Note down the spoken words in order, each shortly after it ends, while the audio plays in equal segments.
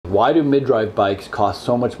why do mid-drive bikes cost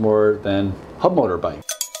so much more than hub motor bikes?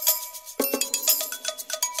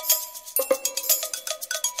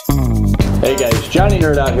 Hey guys, Johnny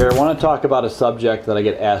Nerd out here. I want to talk about a subject that I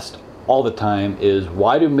get asked all the time is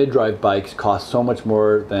why do mid-drive bikes cost so much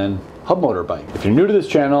more than hub motor bikes? If you're new to this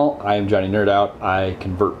channel, I am Johnny Nerd Out. I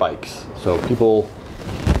convert bikes. So people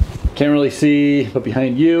can't really see, but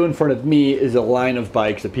behind you in front of me is a line of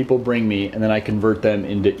bikes that people bring me, and then I convert them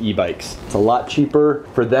into e-bikes. It's a lot cheaper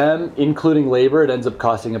for them, including labor. It ends up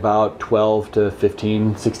costing about 12 to 15,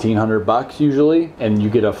 1600 bucks usually, and you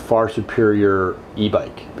get a far superior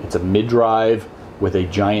e-bike. It's a mid-drive with a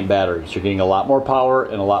giant battery. So you're getting a lot more power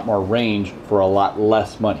and a lot more range for a lot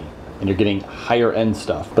less money, and you're getting higher end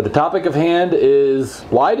stuff. But the topic of hand is,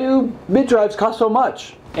 why do mid-drives cost so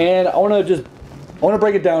much? And I want to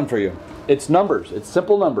break it down for you. It's numbers. It's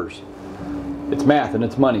simple numbers. It's math and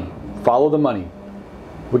it's money. Follow the money.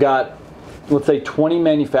 We got, let's say, 20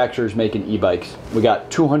 manufacturers making e-bikes. We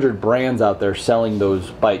got 200 brands out there selling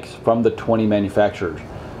those bikes from the 20 manufacturers.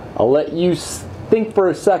 I'll let you think for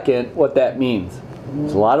a second what that means.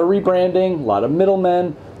 There's a lot of rebranding, a lot of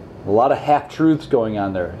middlemen, a lot of half-truths going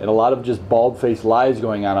on there, and a lot of just bald-faced lies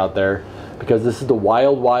going on out there, because this is the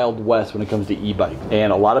wild, wild west when it comes to e-bike.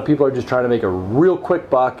 And a lot of people are just trying to make a real quick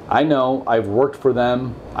buck. I know, I've worked for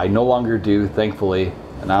them. I no longer do, thankfully,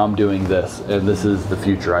 and now I'm doing this, and this is the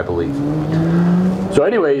future, I believe. So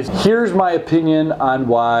anyways, here's my opinion on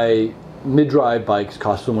why mid-drive bikes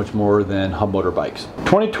cost so much more than hub motor bikes.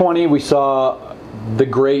 2020, we saw the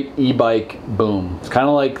great e-bike boom. It's kind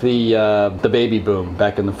of like the baby boom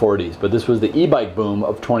back in the 40s, but this was the e-bike boom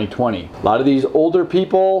of 2020. A lot of these older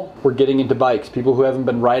people were getting into bikes, people who haven't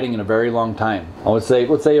been riding in a very long time. Let's say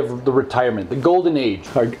of the retirement, the golden age,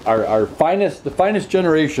 the finest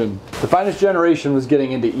generation was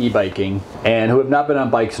getting into e-biking and who have not been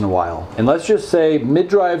on bikes in a while. And let's just say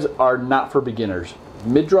mid-drives are not for beginners.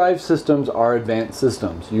 Mid-drive systems are advanced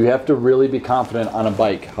systems. You have to really be confident on a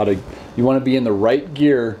bike. You want to be in the right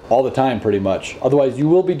gear all the time, pretty much. Otherwise, you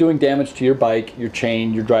will be doing damage to your bike, your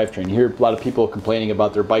chain, your drivetrain. You hear a lot of people complaining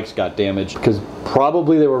about their bikes got damaged because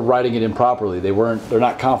probably they were riding it improperly. They're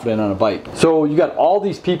not confident on a bike. So you got all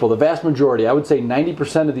these people, the vast majority, I would say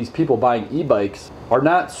 90% of these people buying e-bikes are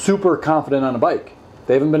not super confident on a bike.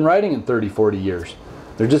 They haven't been riding in 30, 40 years.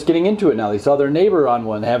 They're just getting into it now. They saw their neighbor on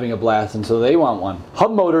one having a blast, and so they want one.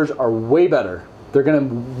 Hub motors are way better. They're gonna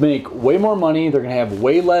make way more money. They're gonna have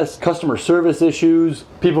way less customer service issues,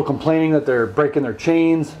 people complaining that they're breaking their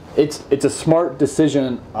chains. It's a smart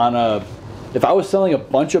decision if I was selling a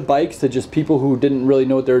bunch of bikes to just people who didn't really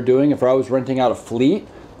know what they were doing, if I was renting out a fleet,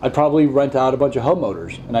 I'd probably rent out a bunch of hub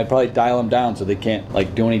motors, and I'd probably dial them down so they can't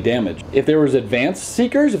do any damage. If there was advanced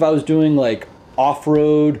seekers, if I was doing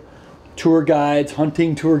off-road tour guides,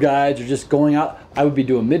 hunting tour guides, or just going out, I would be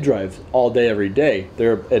doing mid-drives all day, every day.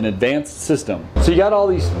 They're an advanced system. So you got all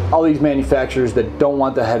these manufacturers that don't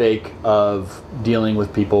want the headache of dealing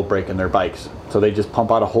with people breaking their bikes. So they just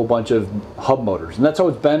pump out a whole bunch of hub motors. And that's how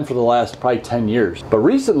it's been for the last probably 10 years. But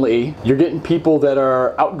recently, you're getting people that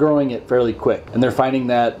are outgrowing it fairly quick. And they're finding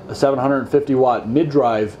that a 750 watt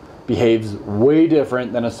mid-drive behaves way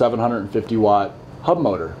different than a 750 watt hub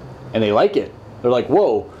motor. And they like it. They're like,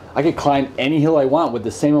 whoa, I could climb any hill I want with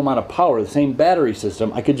the same amount of power, the same battery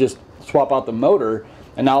system. I could just swap out the motor,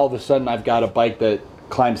 and now all of a sudden I've got a bike that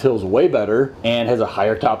climbs hills way better and has a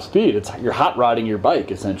higher top speed. You're hot rodding your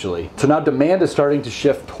bike, essentially. So now demand is starting to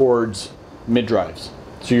shift towards mid-drives.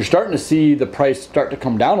 So you're starting to see the price start to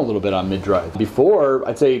come down a little bit on mid-drive. Before,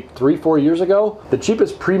 I'd say 3-4 years ago, the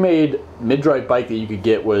cheapest pre-made mid-drive bike that you could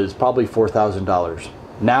get was probably $4,000.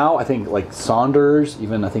 Now, I think Saunders,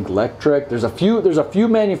 even I think Lectric, there's a few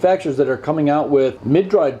manufacturers that are coming out with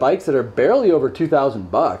mid-drive bikes that are barely over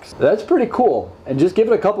 2,000 bucks. That's pretty cool. And just give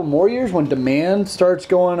it a couple more years when demand starts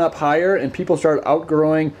going up higher and people start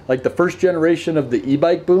outgrowing, the first generation of the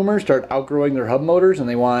e-bike boomers start outgrowing their hub motors and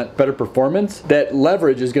they want better performance, that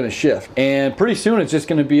leverage is gonna shift. And pretty soon it's just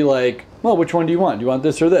gonna be well, which one do you want? Do you want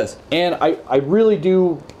this or this? And I really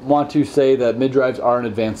do want to say that mid-drives are an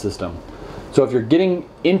advanced system. So if you're getting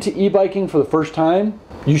into e-biking for the first time,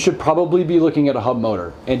 you should probably be looking at a hub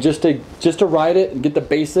motor. And just to ride it and get the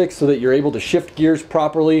basics so that you're able to shift gears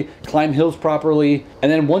properly, climb hills properly,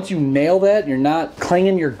 and then once you nail that, you're not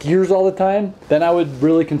clanging your gears all the time, then I would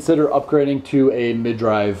really consider upgrading to a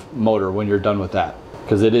mid-drive motor when you're done with that.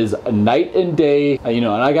 Because it is a night and day, and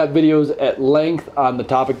I got videos at length on the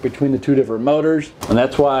topic between the two different motors, and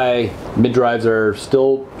that's why mid-drives are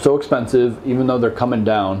still so expensive, even though they're coming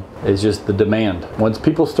down. It's just the demand. Once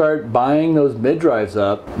people start buying those mid-drives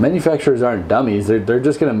up, manufacturers aren't dummies. They're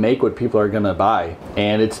just gonna make what people are gonna buy.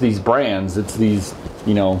 And it's these brands, it's these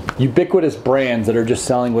you know, ubiquitous brands that are just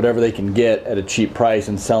selling whatever they can get at a cheap price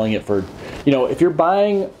and selling it for, you know, if you're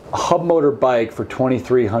buying a hub motor bike for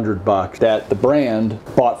 $2,300 that the brand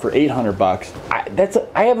bought for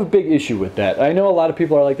 $800, I have a big issue with that. I know a lot of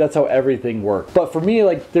people are like, that's how everything works. But for me,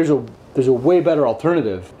 like, there's a way better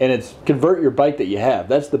alternative, and it's convert your bike that you have.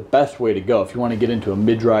 That's the best way to go if you want to get into a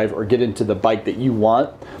mid-drive or get into the bike that you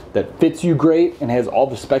want, that fits you great and has all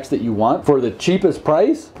the specs that you want for the cheapest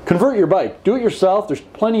price. Convert your bike. Do it yourself. There's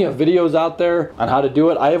plenty of videos out there on how to do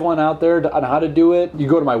it. I have one out there on how to do it. You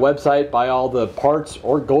go to my website, buy all the parts,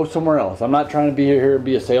 or go somewhere else. I'm not trying to be here and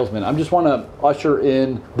be a salesman. I just want to usher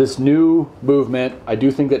in this new movement. I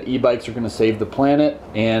do think that e-bikes are going to save the planet,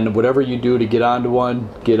 and whatever you do to get onto one,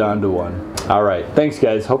 get onto one. All right, thanks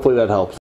guys. Hopefully that helps.